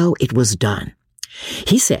how it was done.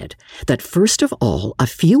 He said that first of all, a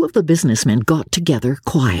few of the businessmen got together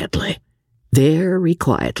quietly, very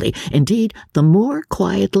quietly, indeed, the more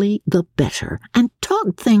quietly the better, and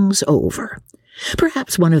talked things over.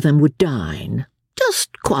 Perhaps one of them would dine,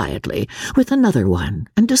 just quietly, with another one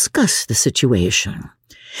and discuss the situation.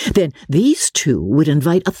 Then these 2 would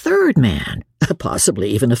invite a 3rd man, possibly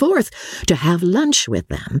even a 4th, to have lunch with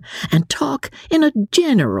them and talk in a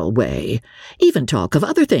general way, even talk of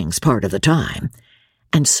other things part of the time.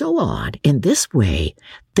 And so on. In this way,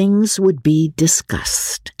 things would be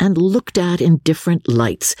discussed and looked at in different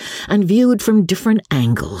lights and viewed from different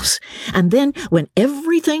angles. And then, when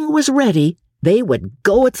everything was ready, they would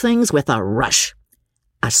go at things with a rush.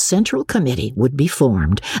 A central committee would be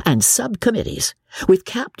formed, and subcommittees, with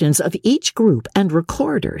captains of each group and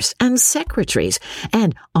recorders and secretaries,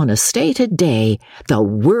 and on a stated day, the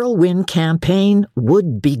Whirlwind Campaign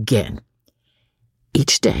would begin.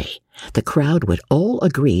 Each day, the crowd would all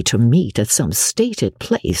agree to meet at some stated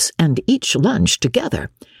place and each lunch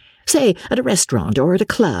together, say at a restaurant or at a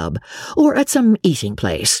club or at some eating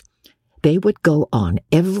place. They would go on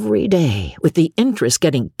every day with the interest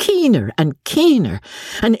getting keener and keener,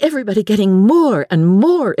 and everybody getting more and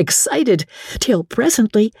more excited, till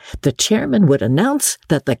presently the chairman would announce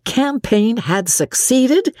that the campaign had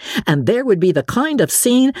succeeded, and there would be the kind of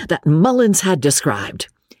scene that Mullins had described.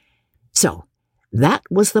 So, that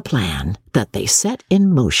was the plan that they set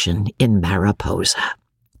in motion in Mariposa.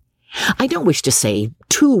 I don't wish to say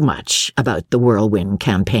too much about the Whirlwind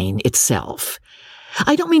Campaign itself.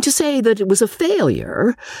 I don't mean to say that it was a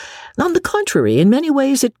failure. On the contrary, in many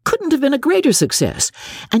ways it couldn't have been a greater success,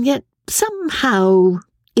 and yet somehow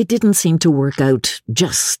it didn't seem to work out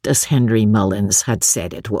just as Henry Mullins had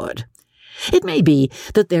said it would. It may be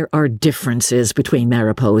that there are differences between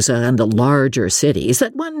Mariposa and the larger cities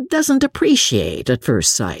that one doesn't appreciate at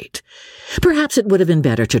first sight. Perhaps it would have been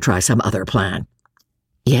better to try some other plan.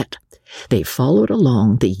 Yet, they followed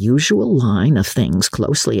along the usual line of things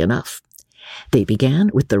closely enough. They began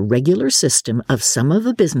with the regular system of some of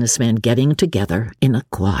the businessmen getting together in a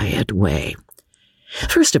quiet way.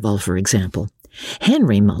 First of all, for example,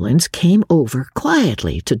 Henry Mullins came over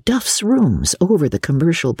quietly to Duff's rooms over the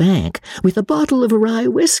commercial bank with a bottle of rye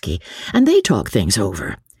whiskey, and they talked things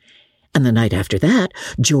over. And the night after that,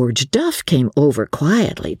 George Duff came over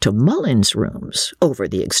quietly to Mullins' rooms over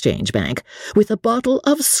the Exchange Bank with a bottle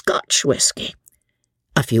of Scotch whiskey.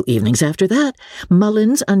 A few evenings after that,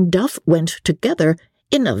 Mullins and Duff went together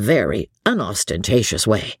in a very unostentatious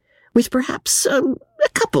way, with perhaps a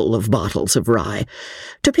couple of bottles of rye,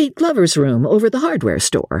 to Pete Glover's room over the hardware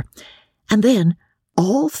store. And then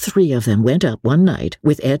all three of them went up one night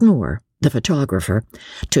with Ed Moore, the photographer,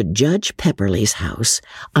 to Judge Pepperleigh's house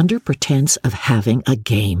under pretense of having a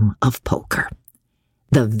game of poker.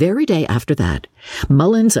 The very day after that,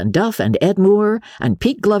 Mullins and Duff and Ed Moore and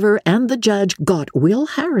Pete Glover and the judge got Will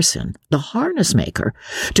Harrison, the harness maker,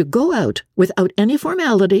 to go out without any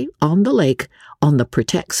formality on the lake on the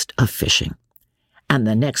pretext of fishing. And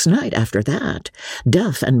the next night after that,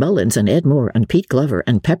 Duff and Mullins and Ed Moore and Pete Glover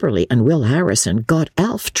and Pepperleigh and Will Harrison got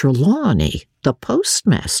Alf Trelawney, the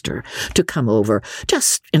postmaster, to come over,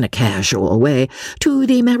 just in a casual way, to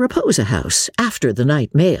the Mariposa house after the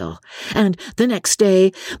night mail. And the next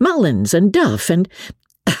day, Mullins and Duff and...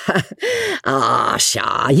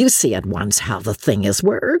 Pshaw, you see at once how the thing is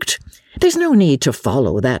worked. There's no need to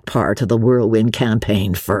follow that part of the Whirlwind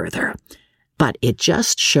Campaign further. But it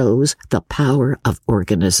just shows the power of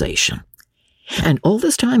organization. And all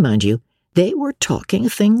this time, mind you, they were talking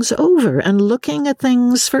things over and looking at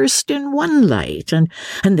things first in one light and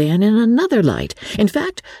then in another light. In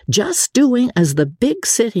fact, just doing as the big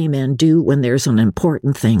city men do when there's an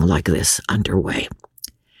important thing like this underway.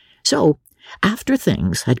 So, after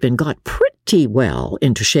things had been got pretty well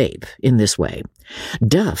into shape in this way,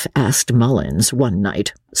 Duff asked Mullins one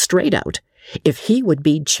night, straight out, if he would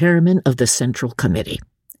be chairman of the Central Committee.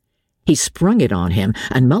 He sprung it on him,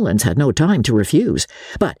 and Mullins had no time to refuse,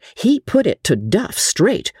 but he put it to Duff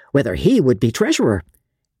straight whether he would be treasurer,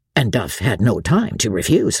 and Duff had no time to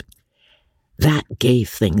refuse. That gave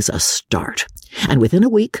things a start, and within a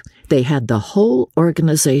week they had the whole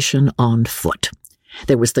organization on foot.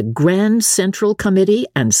 There was the Grand Central Committee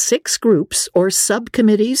and 6 groups or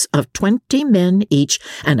subcommittees of 20 men each,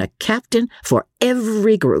 and a captain for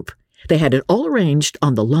every group. They had it all arranged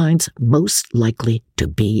on the lines most likely to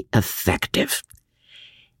be effective.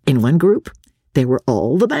 In one group, there were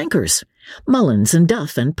all the bankers, Mullins and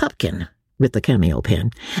Duff and Pupkin, with the cameo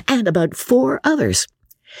pin, and about 4 others.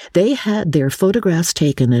 They had their photographs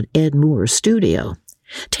taken at Ed Moore's studio,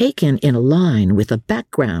 taken in a line with a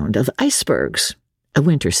background of icebergs, a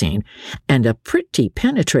winter scene, and a pretty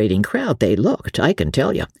penetrating crowd they looked, I can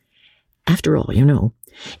tell you. After all, you know,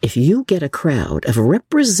 if you get a crowd of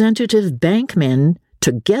representative bankmen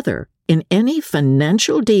together in any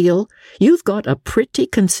financial deal, you've got a pretty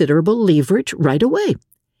considerable leverage right away.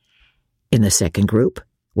 In the second group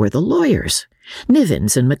were the lawyers,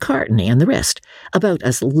 Nivens and McCartney and the rest, about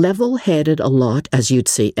as level-headed a lot as you'd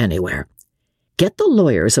see anywhere. Get the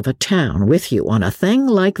lawyers of a town with you on a thing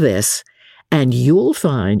like this, and you'll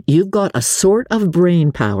find you've got a sort of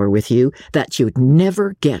brain power with you that you'd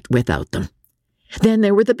never get without them. Then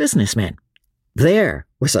there were the businessmen. There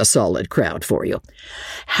was a solid crowd for you.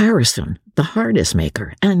 Harrison, the harness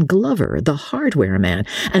maker, and Glover, the hardware man,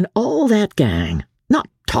 and all that gang. Not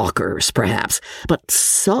talkers, perhaps, but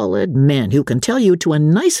solid men who can tell you to a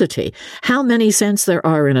nicety how many cents there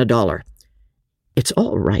are in a dollar. It's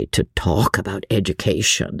all right to talk about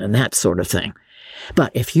education and that sort of thing.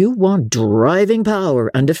 But if you want driving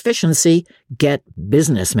power and efficiency, get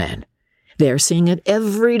businessmen. They're seeing it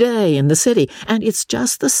every day in the city, and it's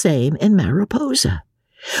just the same in Mariposa.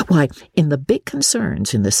 Why, in the big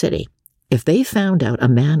concerns in the city, if they found out a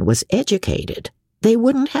man was educated, they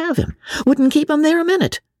wouldn't have him, wouldn't keep him there a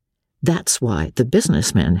minute. That's why the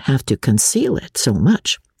businessmen have to conceal it so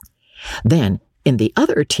much. Then, in the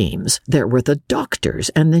other teams, there were the doctors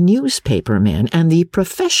and the newspaper men and the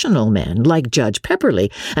professional men like Judge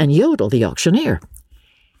Pepperley and Yodel the auctioneer.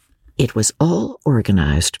 It was all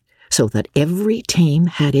organized so that every team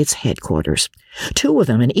had its headquarters, 2 of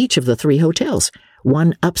them in each of the 3 hotels,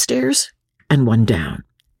 one upstairs and one down.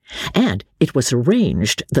 And it was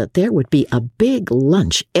arranged that there would be a big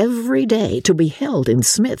lunch every day to be held in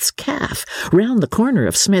Smith's Caff, round the corner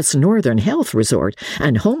of Smith's Northern Health Resort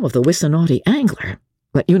and home of the Wissanotti Angler.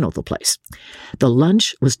 But you know the place. The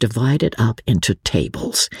lunch was divided up into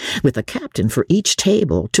tables, with a captain for each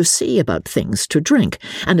table to see about things to drink.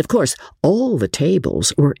 And of course, all the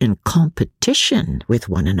tables were in competition with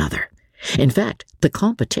one another. In fact, the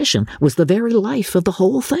competition was the very life of the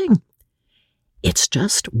whole thing. It's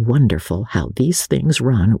just wonderful how these things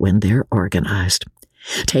run when they're organized.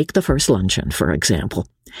 Take the first luncheon, for example.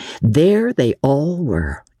 There they all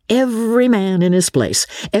were, every man in his place,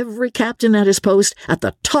 every captain at his post, at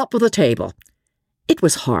the top of the table. It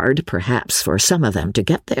was hard, perhaps, for some of them to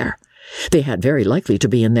get there. They had very likely to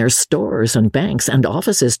be in their stores and banks and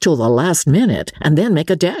offices till the last minute, and then make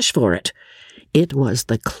a dash for it. It was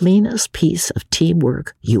the cleanest piece of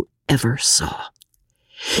teamwork you ever saw.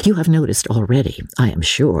 You have noticed already, I am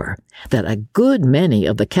sure, that a good many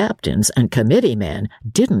of the captains and committee men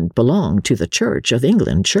didn't belong to the Church of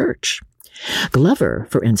England Church. Glover,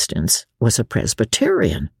 for instance, was a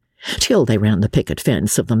Presbyterian, till they ran the picket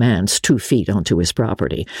fence of the man's 2 feet onto his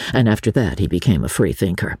property, and after that he became a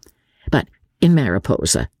freethinker. But in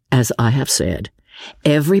Mariposa, as I have said,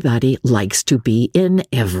 everybody likes to be in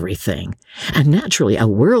everything, and naturally a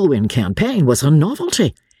Whirlwind Campaign was a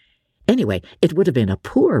novelty. Anyway, it would have been a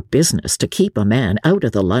poor business to keep a man out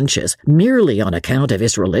of the lunches merely on account of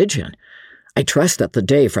his religion. I trust that the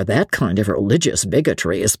day for that kind of religious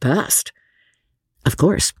bigotry is past. Of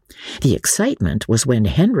course, the excitement was when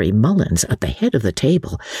Henry Mullins, at the head of the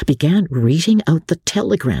table, began reading out the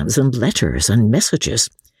telegrams and letters and messages.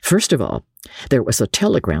 First of all, there was a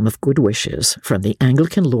telegram of good wishes from the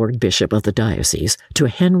Anglican Lord Bishop of the diocese to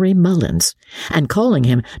Henry Mullins, and calling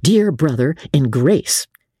him dear brother in grace.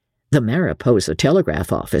 The Mariposa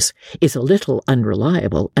telegraph office is a little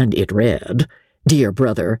unreliable, and it read, "Dear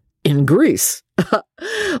brother, in Greece."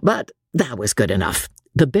 But that was good enough.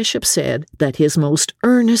 The bishop said that his most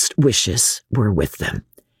earnest wishes were with them.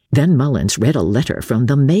 Then Mullins read a letter from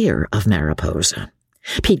the mayor of Mariposa.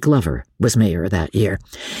 Pete Glover was mayor that year,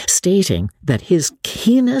 stating that his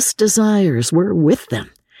keenest desires were with them.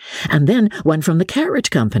 And then one from the carriage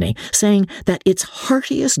company, saying that its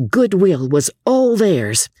heartiest goodwill was all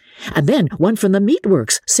theirs. And then one from the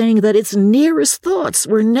meatworks, saying that its nearest thoughts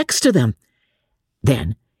were next to them.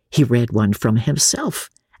 Then he read one from himself,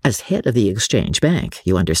 as head of the Exchange Bank,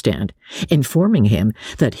 you understand, informing him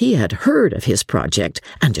that he had heard of his project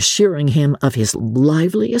and assuring him of his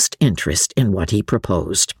liveliest interest in what he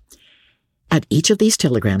proposed. At each of these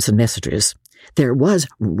telegrams and messages, there was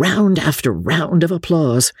round after round of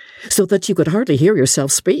applause, so that you could hardly hear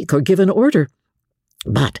yourself speak or give an order.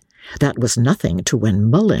 But that was nothing to when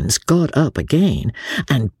Mullins got up again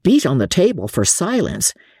and beat on the table for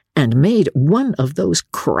silence and made one of those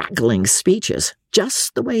crackling speeches,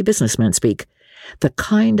 just the way businessmen speak, the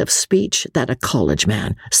kind of speech that a college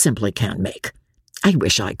man simply can't make. I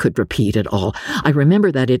wish I could repeat it all. I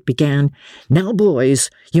remember that it began, "Now,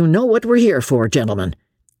 boys, you know what we're here for, gentlemen."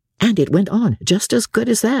 And it went on just as good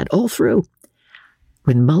as that all through.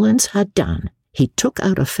 When Mullins had done, he took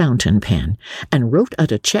out a fountain pen and wrote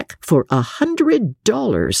out a check for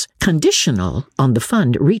 $100, conditional on the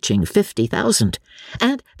fund reaching $50,000,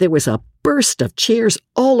 and there was a burst of cheers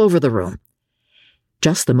all over the room.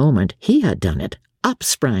 Just the moment he had done it, up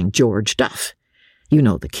sprang George Duff. You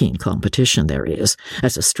know the keen competition there is,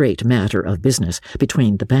 as a straight matter of business,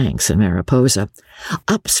 between the banks and Mariposa.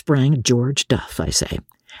 Up sprang George Duff, I say,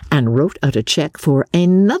 and wrote out a check for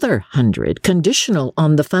another 100, conditional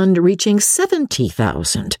on the fund reaching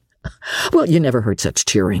 70,000. Well, you never heard such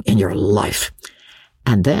cheering in your life.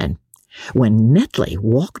 And then, when Netley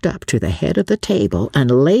walked up to the head of the table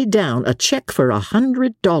and laid down a check for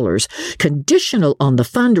 $100, conditional on the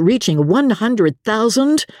fund reaching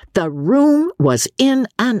 100,000, the room was in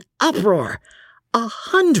an uproar.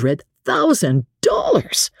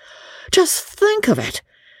 $100,000! Just think of it.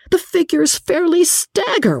 The figures fairly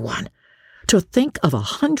stagger one. To think of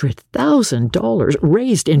 $100,000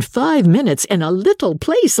 raised in 5 minutes in a little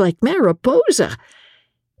place like Mariposa.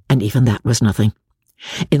 And even that was nothing.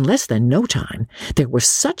 In less than no time, there was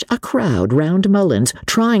such a crowd round Mullins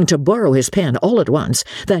trying to borrow his pen all at once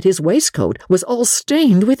that his waistcoat was all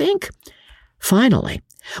stained with ink. Finally,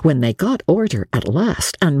 when they got order at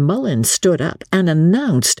last and Mullins stood up and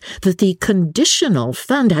announced that the conditional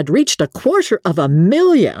fund had reached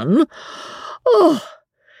 $250,000, oh,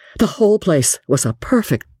 the whole place was a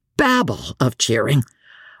perfect babel of cheering.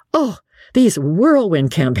 Oh, these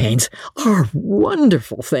whirlwind campaigns are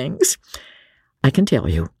wonderful things. I can tell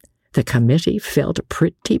you, the committee felt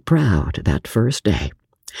pretty proud that first day.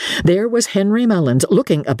 There was Henry Mullins,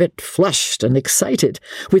 looking a bit flushed and excited,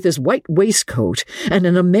 with his white waistcoat and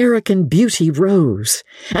an American Beauty rose,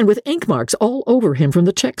 and with ink marks all over him from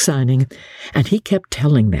the check signing. And he kept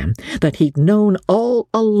telling them that he'd known all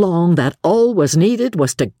along that all was needed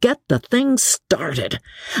was to get the thing started,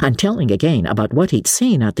 and telling again about what he'd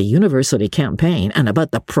seen at the university campaign and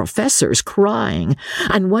about the professors crying,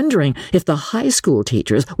 and wondering if the high school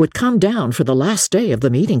teachers would come down for the last day of the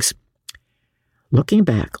meetings. Looking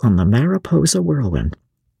back on the Mariposa whirlwind,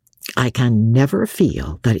 I can never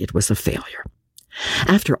feel that it was a failure.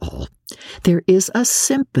 After all, there is a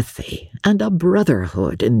sympathy and a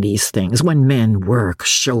brotherhood in these things when men work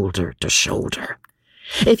shoulder to shoulder.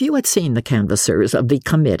 If you had seen the canvassers of the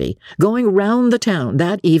committee going round the town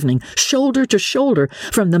that evening, shoulder to shoulder,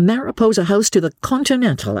 from the Mariposa house to the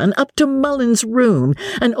Continental and up to Mullins' room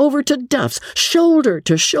and over to Duff's, shoulder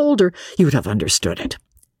to shoulder, you'd have understood it.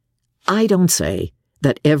 I don't say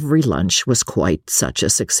that every lunch was quite such a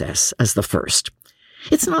success as the first.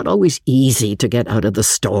 It's not always easy to get out of the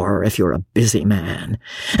store if you're a busy man,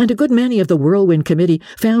 and a good many of the Whirlwind Committee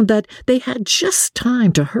found that they had just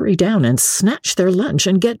time to hurry down and snatch their lunch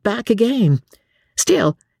and get back again.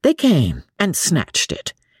 Still, they came and snatched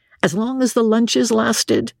it. As long as the lunches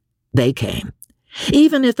lasted, they came.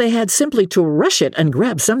 Even if they had simply to rush it and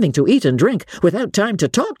grab something to eat and drink without time to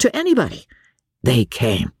talk to anybody, they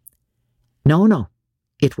came. No,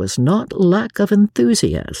 it was not lack of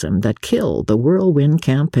enthusiasm that killed the Whirlwind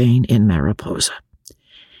Campaign in Mariposa.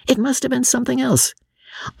 It must have been something else.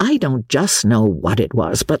 I don't just know what it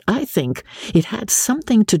was, but I think it had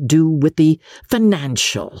something to do with the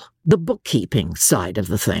financial, the bookkeeping side of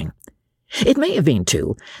the thing. It may have been,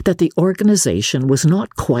 too, that the organization was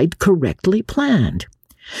not quite correctly planned.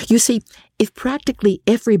 You see, if practically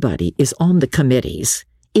everybody is on the committees,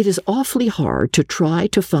 it is awfully hard to try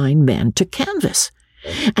to find men to canvass.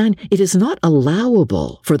 And it is not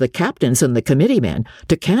allowable for the captains and the committee men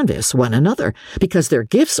to canvass one another because their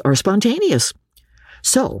gifts are spontaneous.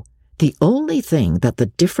 So, the only thing that the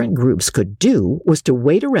different groups could do was to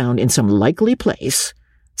wait around in some likely place,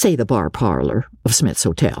 say the bar parlor of Smith's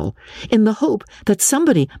Hotel, in the hope that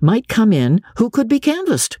somebody might come in who could be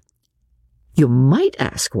canvassed. You might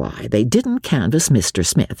ask why they didn't canvass Mr.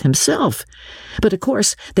 Smith himself, but of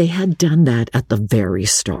course they had done that at the very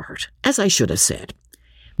start, as I should have said.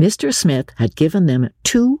 Mr. Smith had given them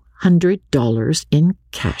 $200 in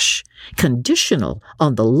cash, conditional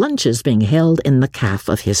on the lunches being held in the caf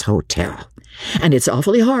of his hotel. And it's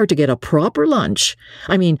awfully hard to get a proper lunch,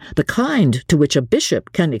 I mean the kind to which a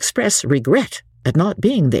bishop can express regret at not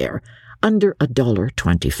being there, under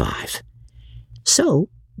 $1.25. So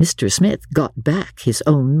Mr. Smith got back his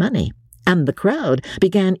own money, and the crowd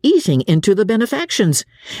began eating into the benefactions,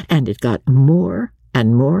 and it got more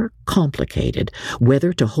and more complicated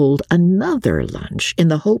whether to hold another lunch in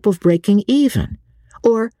the hope of breaking even,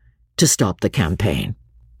 or to stop the campaign.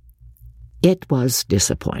 It was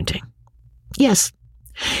disappointing. Yes,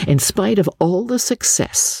 in spite of all the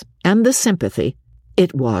success and the sympathy,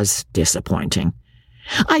 it was disappointing.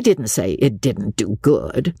 I didn't say it didn't do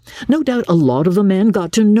good. No doubt a lot of the men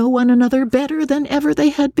got to know one another better than ever they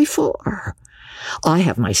had before. I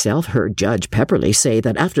have myself heard Judge Pepperley say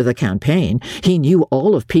that after the campaign he knew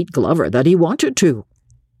all of Pete Glover that he wanted to.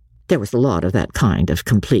 There was a lot of that kind of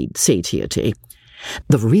complete satiety.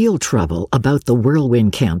 The real trouble about the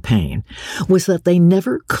Whirlwind Campaign was that they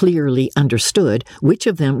never clearly understood which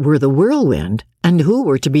of them were the Whirlwind and who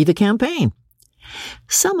were to be the campaign.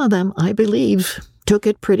 Some of them, I believe, took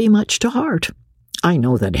it pretty much to heart. I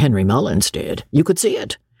know that Henry Mullins did. You could see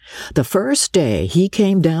it. The first day he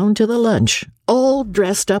came down to the lunch, all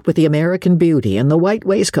dressed up with the American Beauty and the white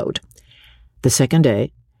waistcoat. The second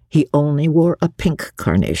day, he only wore a pink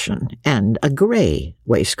carnation and a gray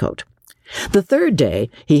waistcoat. The third day,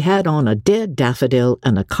 he had on a dead daffodil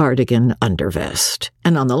and a cardigan undervest.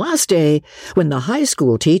 And on the last day, when the high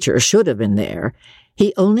school teacher should have been there,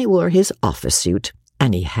 he only wore his office suit,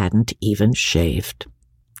 and he hadn't even shaved.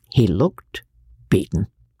 He looked beaten.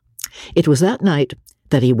 It was that night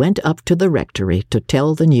that he went up to the rectory to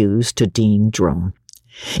tell the news to Dean Drone.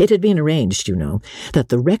 It had been arranged, you know, that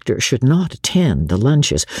the rector should not attend the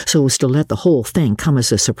lunches so as to let the whole thing come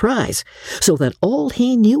as a surprise, so that all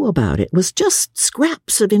he knew about it was just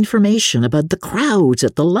scraps of information about the crowds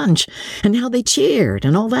at the lunch and how they cheered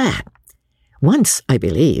and all that. Once, I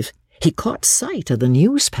believe, he caught sight of the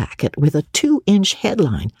news packet with a 2-inch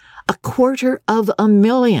headline,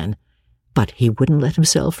 250,000, but he wouldn't let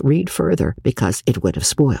himself read further because it would have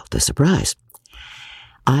spoiled the surprise.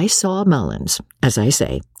 I saw Mullins, as I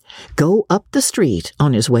say, go up the street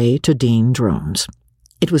on his way to Dean Drone's.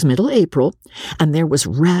 It was middle April, and there was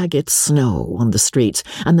ragged snow on the streets,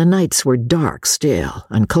 and the nights were dark still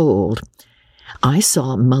and cold. I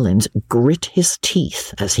saw Mullins grit his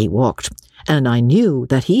teeth as he walked, and I knew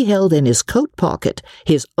that he held in his coat pocket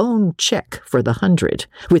his own check for the 100,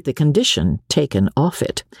 with the condition taken off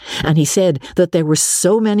it. And he said that there were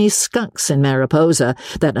so many skunks in Mariposa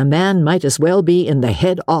that a man might as well be in the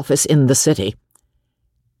head office in the city.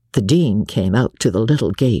 The dean came out to the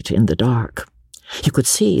little gate in the dark. You could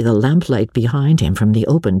see the lamplight behind him from the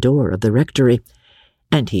open door of the rectory,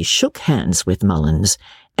 and he shook hands with Mullins,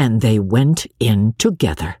 and they went in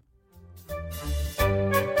together.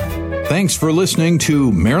 Thanks for listening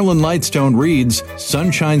to Marilyn Lightstone Reads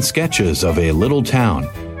Sunshine Sketches of a Little Town.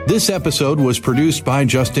 This episode was produced by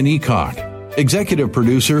Justin Leacock. Executive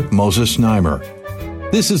producer Moses Znaimer.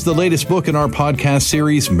 This is the latest book in our podcast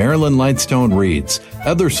series, Marilyn Lightstone Reads.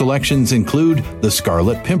 Other selections include The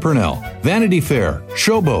Scarlet Pimpernel, Vanity Fair,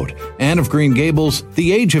 Showboat, Anne of Green Gables,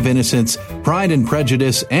 The Age of Innocence, Pride and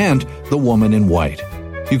Prejudice, and The Woman in White.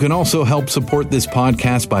 You can also help support this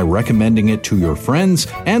podcast by recommending it to your friends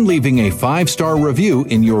and leaving a 5-star review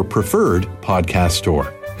in your preferred podcast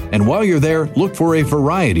store. And while you're there, look for a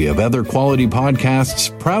variety of other quality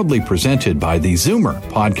podcasts proudly presented by the Zoomer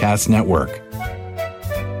Podcast Network.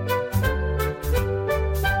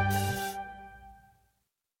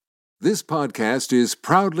 This podcast is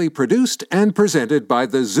proudly produced and presented by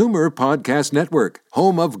the Zoomer Podcast Network,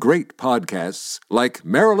 home of great podcasts like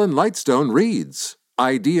Marilyn Lightstone Reads,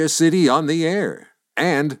 Idea City on the Air,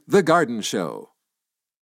 and The Garden Show.